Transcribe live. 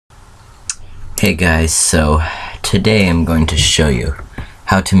Hey guys, so today I'm going to show you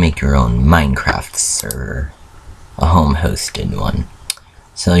how to make your own Minecraft server, a home hosted one.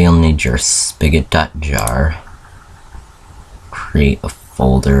 So you'll need your spigot.jar, create a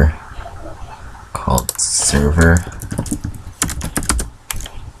folder called server,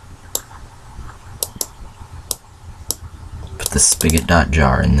 put the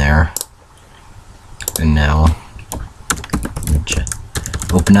spigot.jar in there, and now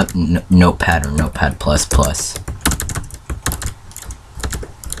open up Notepad or Notepad++.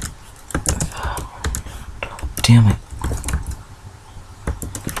 Damn it.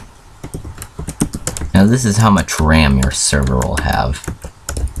 Now this is how much RAM your server will have.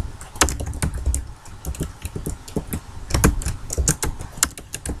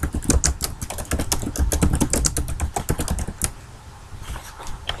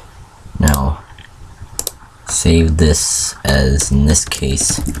 Now, save this as, in this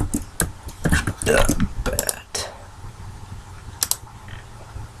case, bat.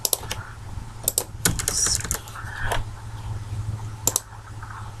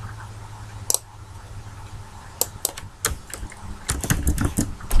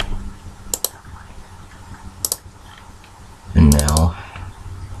 And now,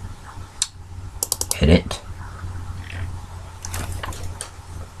 hit it.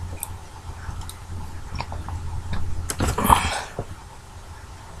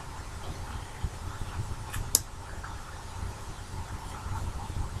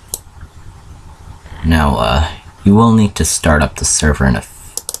 Now, you will need to start up the server in a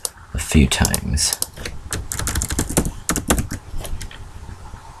few times.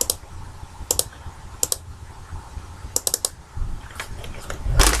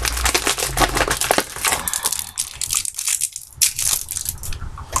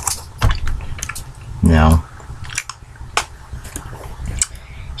 Now,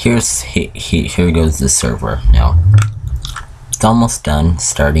 here goes the server. Now, it's almost done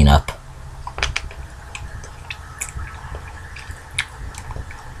starting up.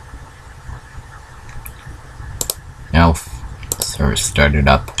 Now, server started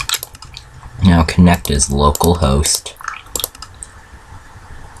up. Now connect as localhost.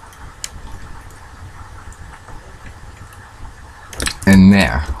 And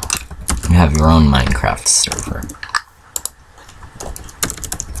there, you have your own Minecraft server.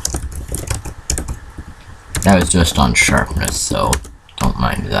 That was just on sharpness, so don't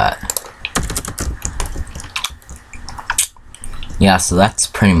mind that. Yeah, so that's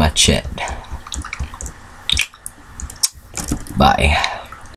pretty much it. Bye.